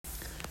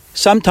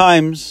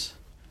Sometimes,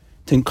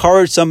 to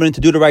encourage somebody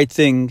to do the right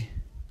thing,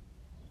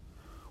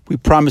 we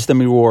promise them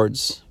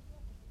rewards.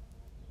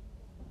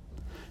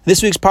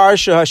 This week's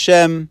Parsha,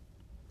 Hashem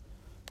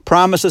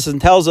promises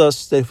and tells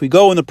us that if we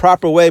go in the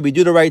proper way, we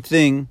do the right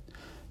thing,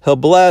 He'll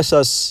bless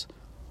us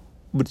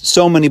with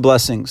so many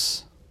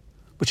blessings,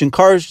 which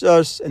encourages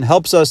us and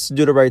helps us to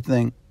do the right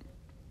thing.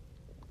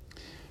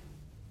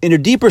 In a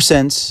deeper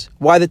sense,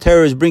 why the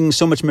Torah is bringing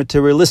so much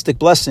materialistic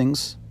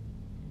blessings,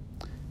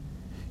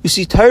 you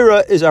see,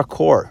 Torah is our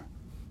core.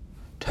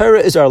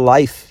 Torah is our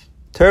life.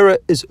 Torah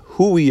is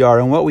who we are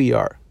and what we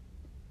are.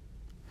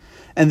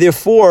 And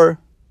therefore,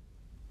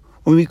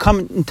 when we come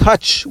in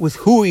touch with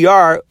who we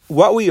are,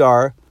 what we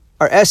are,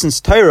 our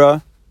essence,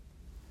 Torah,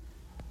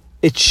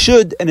 it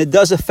should and it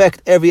does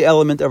affect every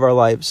element of our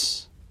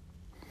lives.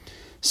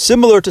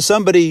 Similar to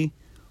somebody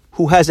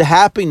who has a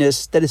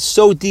happiness that is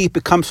so deep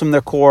it comes from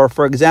their core.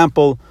 For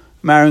example,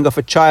 marrying off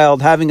a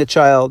child, having a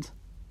child.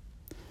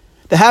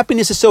 The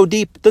happiness is so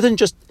deep, it doesn't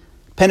just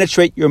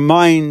penetrate your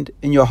mind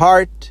and your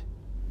heart,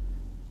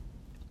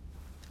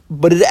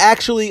 but it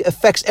actually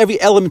affects every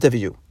element of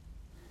you.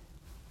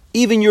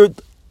 Even your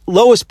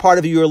lowest part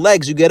of you, your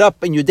legs, you get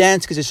up and you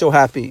dance because you're so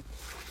happy.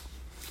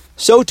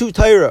 So too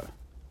Torah.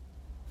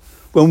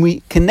 When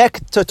we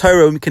connect to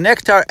Torah, when we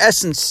connect to our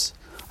essence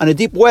in a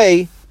deep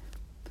way,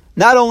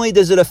 not only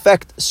does it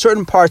affect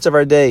certain parts of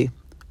our day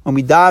when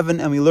we daven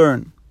and we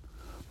learn,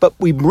 but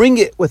we bring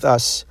it with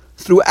us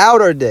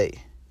throughout our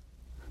day.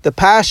 The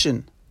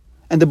passion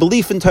and the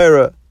belief in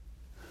Torah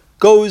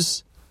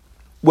goes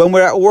when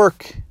we're at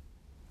work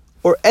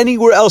or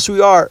anywhere else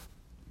we are.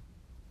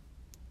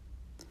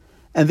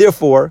 And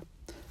therefore,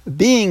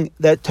 being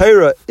that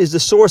Torah is the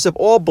source of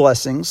all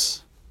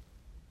blessings,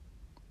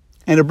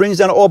 and it brings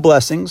down all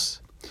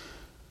blessings,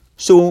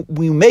 so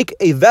we make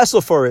a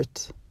vessel for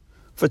it,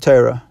 for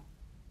Torah.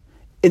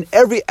 In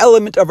every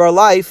element of our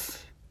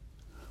life,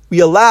 we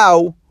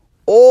allow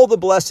all the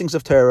blessings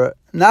of Torah,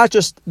 not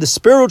just the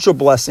spiritual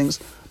blessings,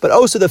 but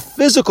also the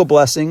physical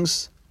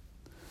blessings,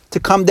 to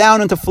come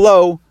down and to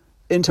flow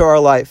into our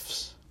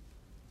lives.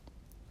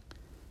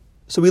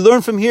 So we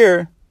learn from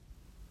here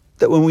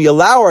that when we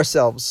allow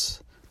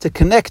ourselves to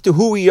connect to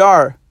who we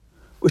are,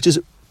 which is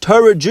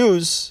Torah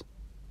Jews,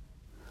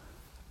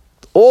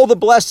 all the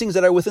blessings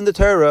that are within the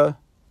Torah,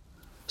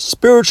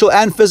 spiritual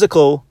and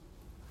physical,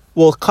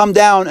 will come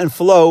down and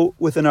flow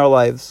within our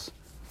lives.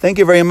 Thank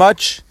you very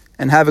much,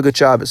 and have a good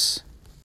Shabbos.